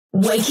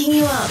Waking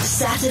you up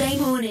Saturday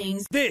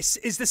mornings. This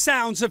is the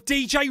sounds of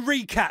DJ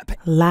Recap.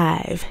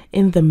 Live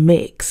in the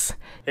mix.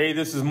 Hey,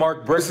 this is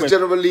Mark Brickman. This is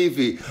General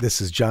Levy.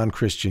 This is John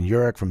Christian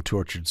Urich from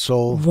Tortured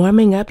Soul.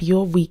 Warming up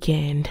your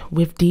weekend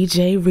with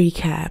DJ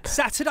Recap.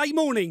 Saturday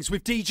mornings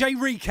with DJ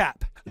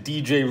Recap.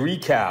 DJ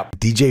Recap.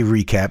 DJ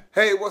Recap.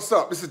 Hey, what's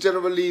up? This is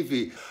General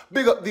Levy.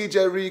 Big up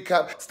DJ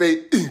Recap.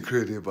 Stay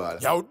incredible.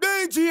 Yo,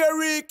 DJ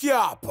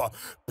Recap.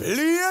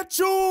 Play a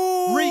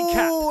tune.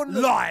 Recap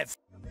live.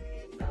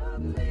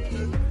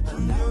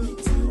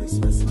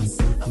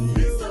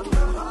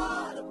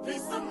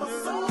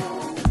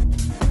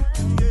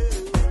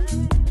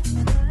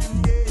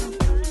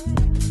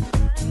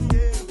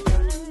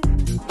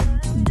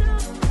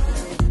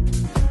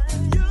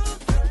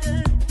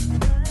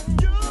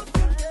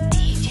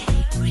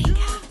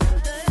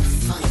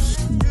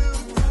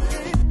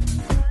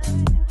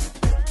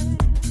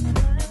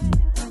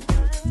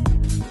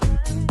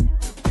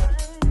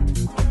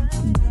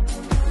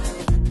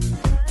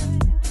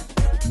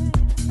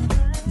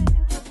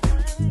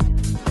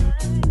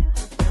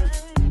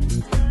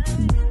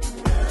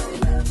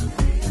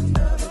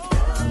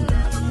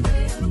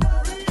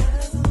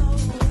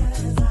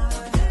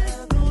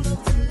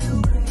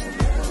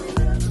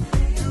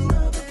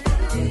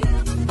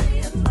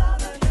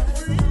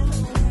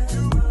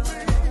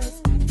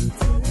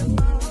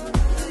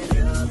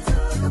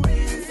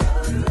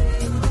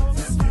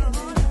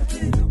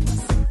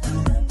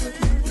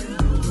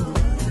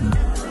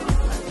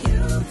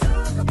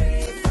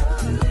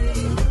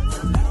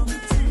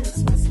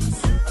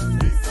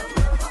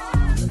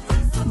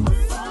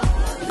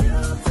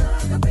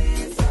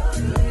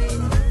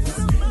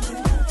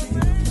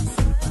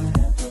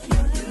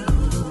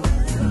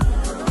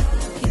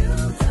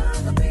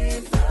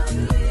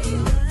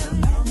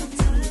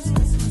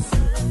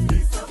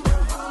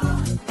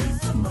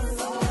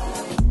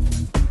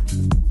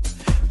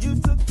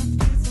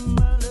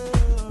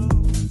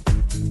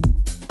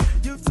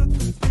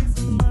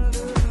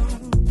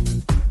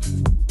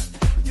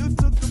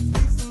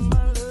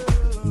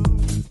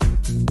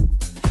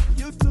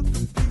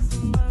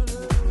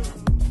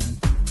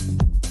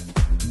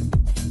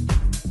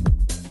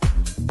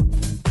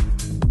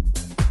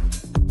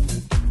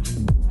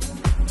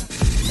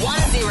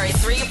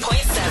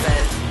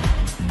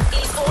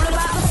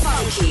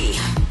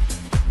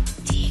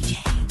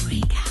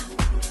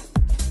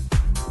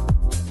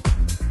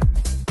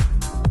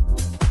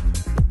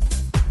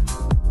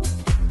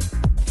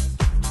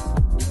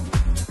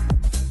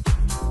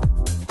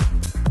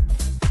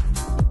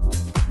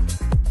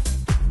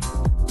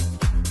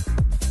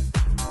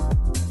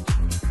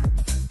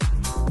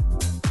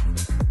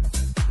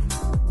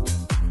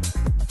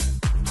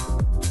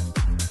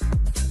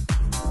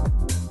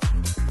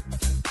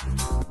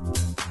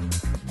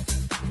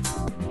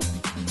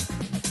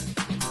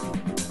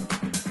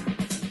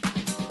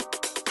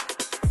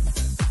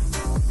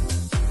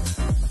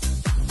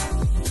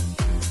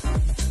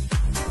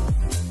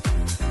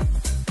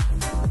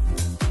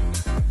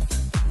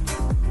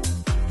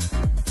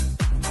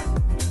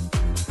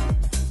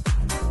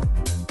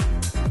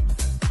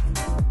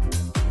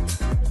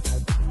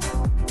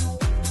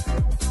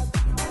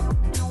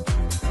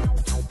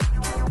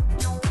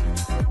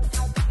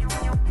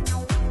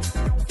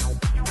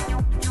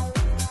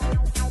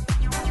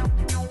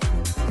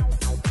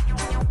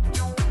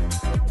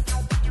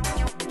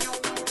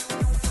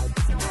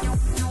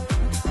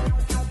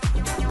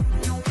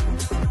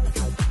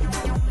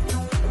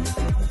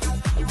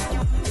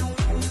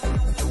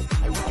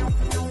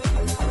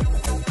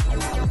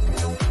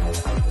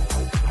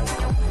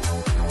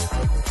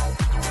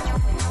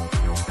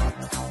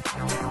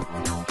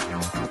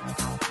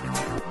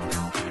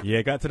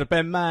 Yeah, go to the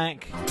Ben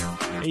Mac.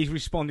 He's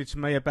responded to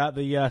me about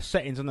the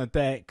settings on the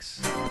decks.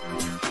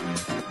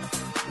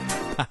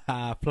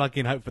 Plug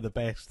in, hope for the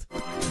best.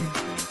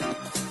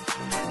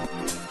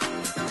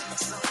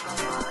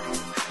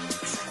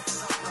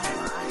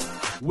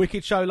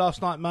 Wicked show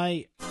last night,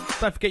 mate.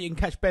 Don't forget you can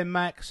catch Ben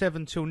Mac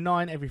 7 till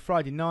 9 every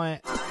Friday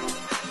night.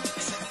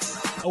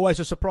 Always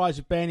a surprise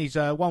with Ben. He's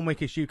 1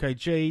 week it's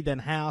UKG, then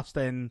House,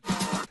 then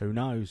who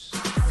knows.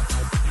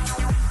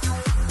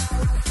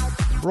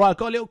 Right, I've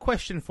got a little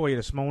question for you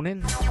this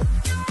morning.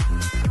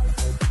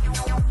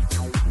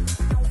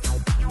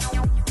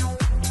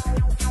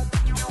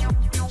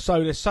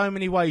 So there's so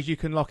many ways you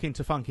can lock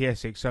into Funky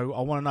Essex, so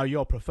I want to know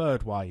your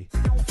preferred way.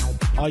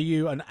 Are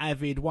you an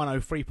avid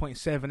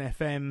 103.7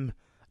 FM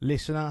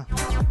listener?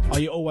 Are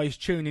you always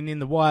tuning in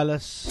the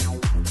wireless?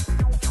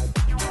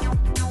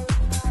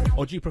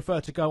 Or do you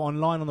prefer to go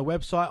online on the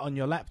website on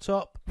your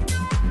laptop?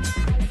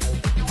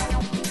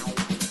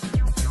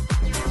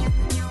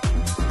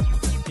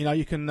 You know,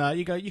 you can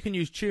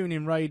use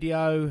TuneIn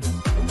Radio.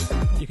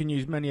 You can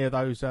use many of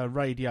those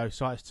radio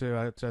sites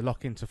to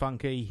lock into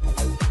Funky.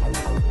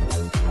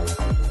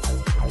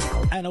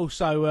 And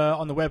also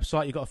on the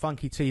website you've got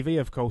FunkyTV,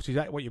 of course. Is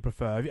that what you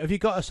prefer? Have you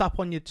got us up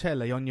on your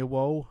telly, on your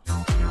wall?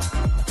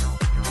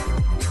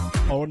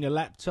 Or on your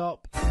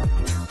laptop?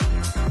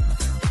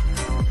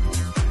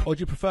 Or do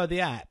you prefer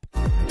the app?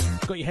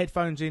 got your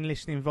headphones in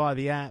listening via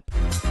the app,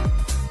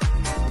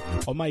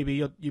 or maybe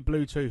you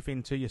Bluetooth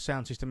into your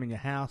sound system in your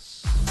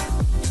house.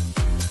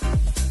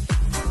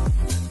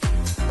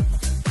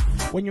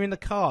 When you're in the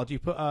car, do you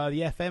put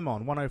the FM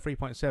on,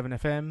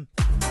 103.7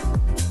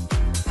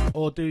 FM?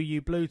 Or do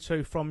you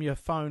Bluetooth from your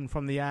phone,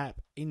 from the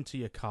app, into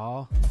your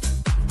car?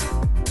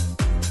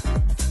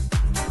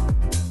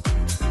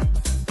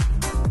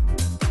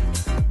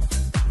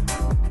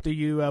 Do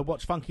you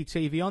watch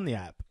FunkyTV on the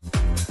app?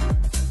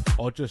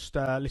 Or just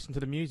listen to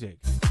the music?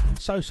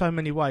 So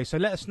many ways. So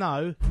let us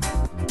know.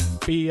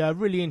 Be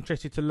really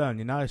interested to learn,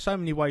 you know. So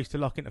many ways to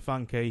lock into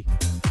Funky.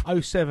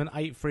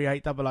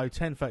 07838 00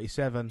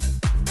 1037.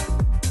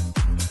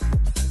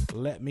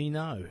 Let me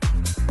know.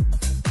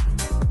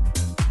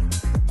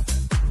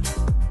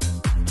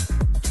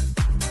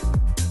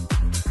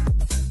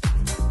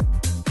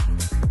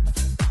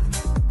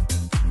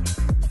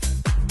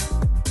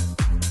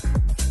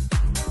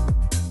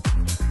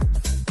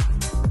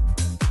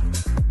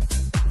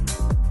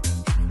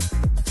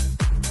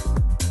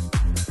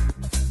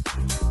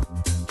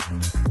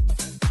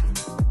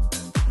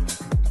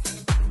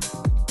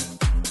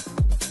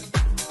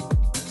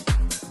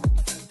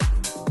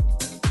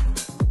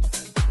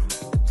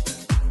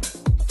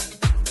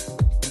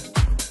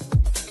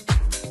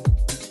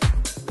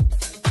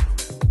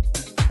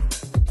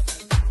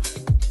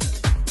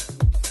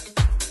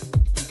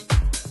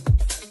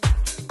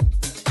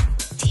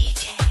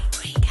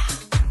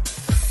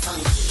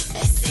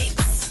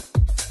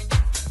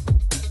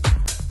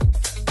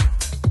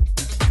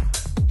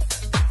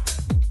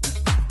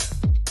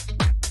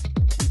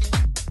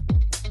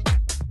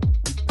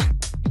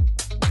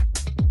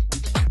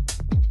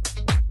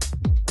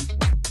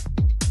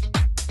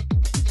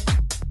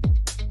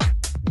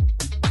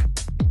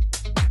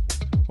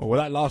 Well,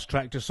 that last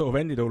track just sort of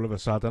ended all of a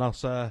sudden. I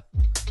was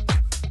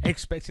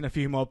expecting a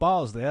few more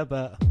bars there,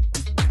 but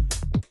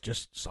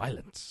just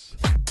silence.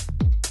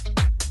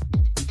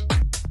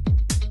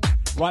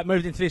 Right,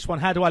 moved into this one.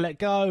 How Do I Let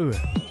Go?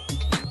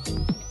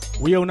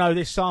 We all know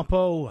this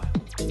sample.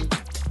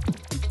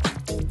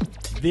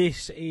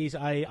 This is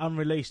a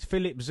unreleased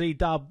Philip Z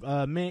Dub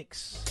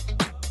mix.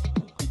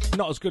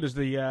 Not as good as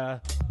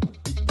the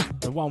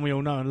one we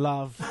all know and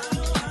love.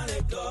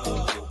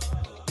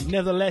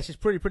 Nevertheless, it's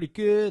pretty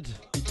good.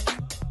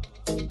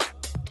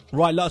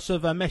 Right, lots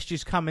of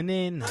messages coming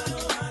in.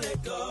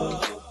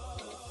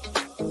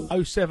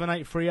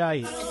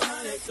 07838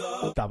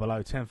 00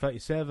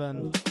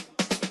 1037.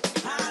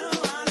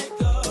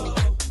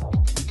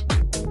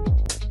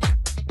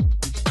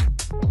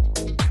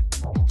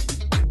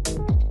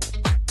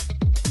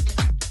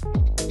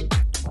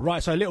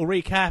 Right, so a little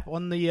recap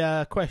on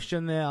the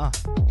question there.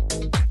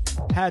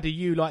 How do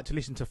you like to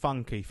listen to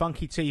Funky?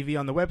 FunkyTV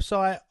on the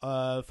website,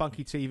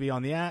 FunkyTV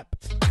on the app,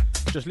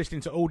 just listening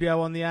to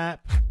audio on the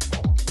app,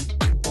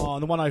 on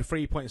the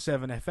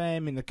 103.7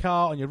 FM, in the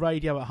car, on your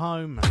radio at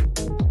home.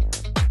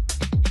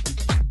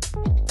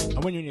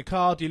 And when you're in your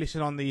car, do you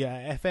listen on the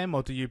FM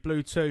or do you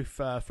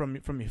Bluetooth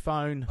from your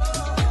phone?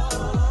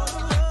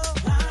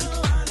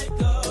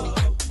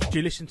 Do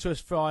you listen to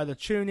us via the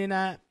TuneIn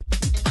app?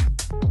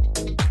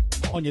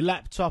 On your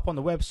laptop, on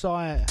the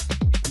website?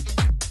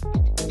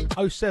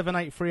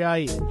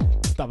 07838 00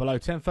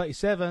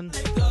 1037.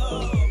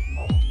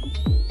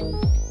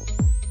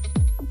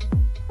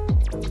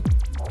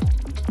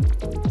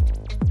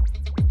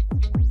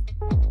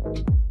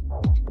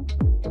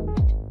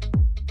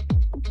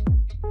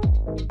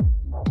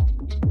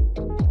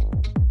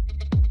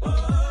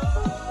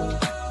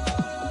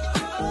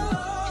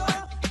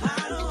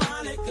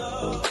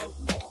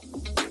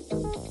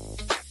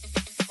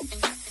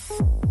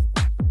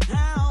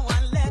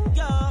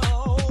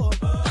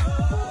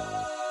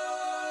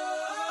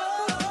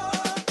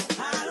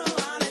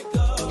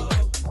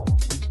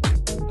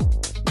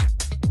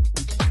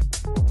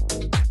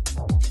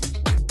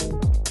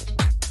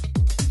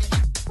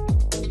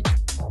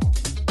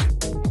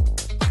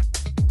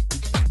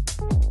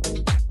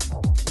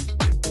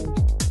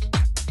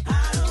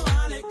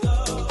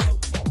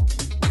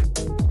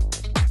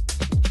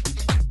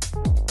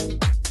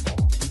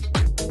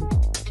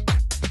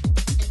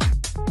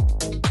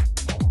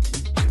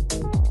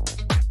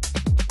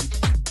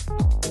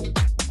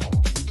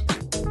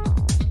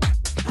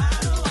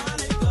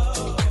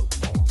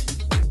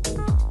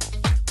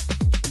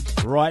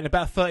 Right, in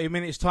about 30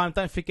 minutes time,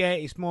 don't forget,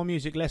 it's more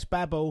music, less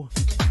babble.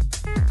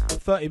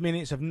 30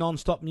 minutes of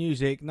non-stop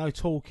music, no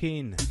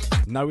talking,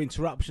 no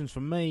interruptions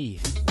from me.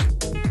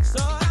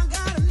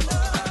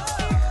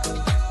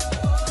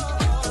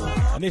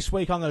 And this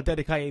week I'm going to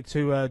dedicate it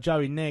to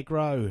Joey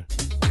Negro,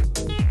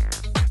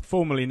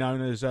 formerly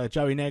known as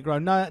Joey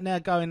Negro, now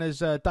going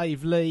as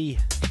Dave Lee.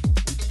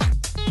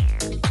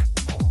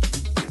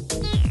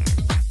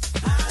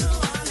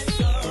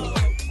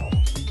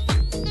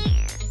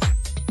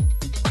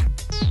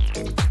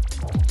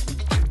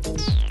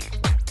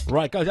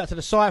 Right, goes out to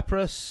the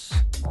Cyprus.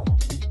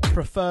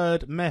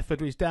 Preferred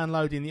method is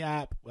downloading the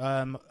app.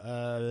 I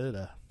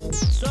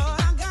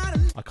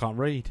can't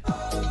read.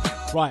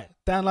 Right,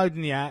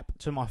 downloading the app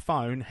to my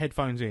phone,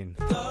 headphones in.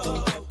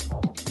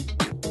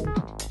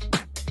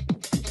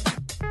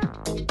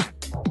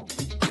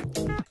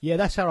 Yeah,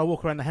 that's how I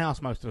walk around the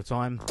house most of the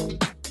time.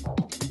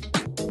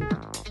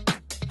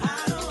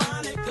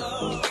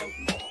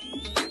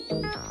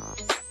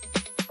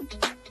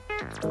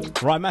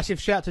 Right, massive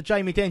shout to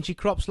Jamie Denji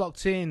Crops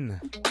locked in.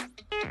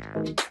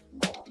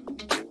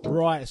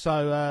 Right,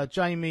 so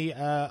Jamie,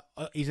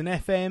 he's an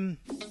FM,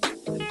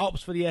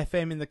 opts for the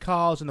FM in the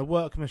cars and the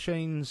work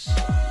machines,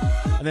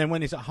 and then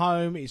when he's at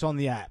home, he's on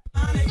the app.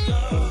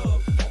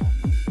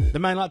 The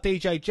man like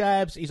DJ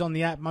Jabs, he's on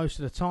the app most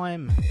of the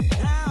time.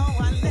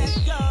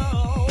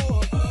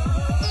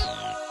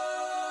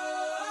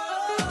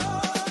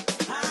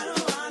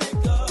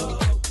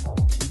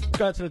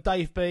 Go to the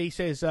Dave B,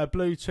 says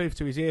Bluetooth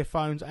to his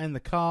earphones and the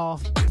car.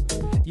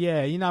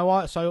 Yeah, you know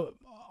what? So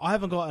I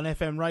haven't got an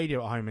FM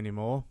radio at home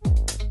anymore.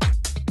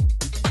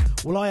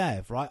 Well, I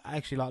have, right?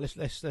 Actually, like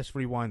let's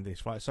rewind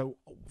this, right? So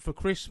for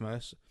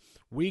Christmas,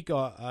 we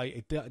got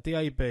a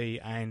DAB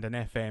and an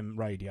FM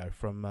radio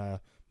from my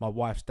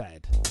wife's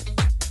dad.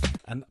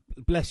 And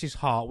bless his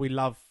heart, we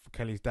love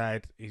Kelly's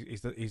dad.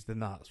 He's the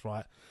nuts,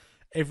 right?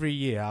 Every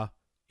year,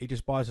 he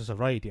just buys us a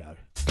radio.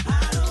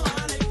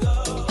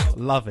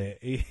 Love it.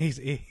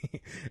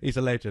 He's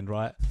a legend,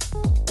 right?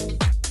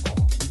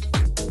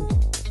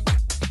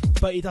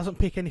 But he doesn't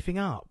pick anything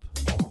up.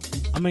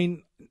 I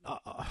mean,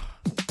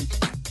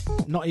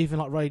 not even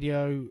like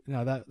radio, you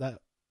know,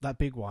 that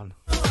big one.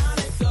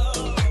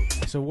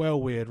 It's a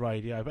well weird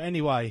radio. But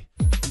anyway,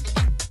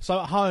 so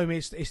at home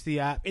it's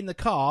the app. In the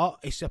car,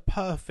 it's a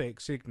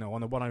perfect signal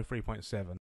on the 103.7.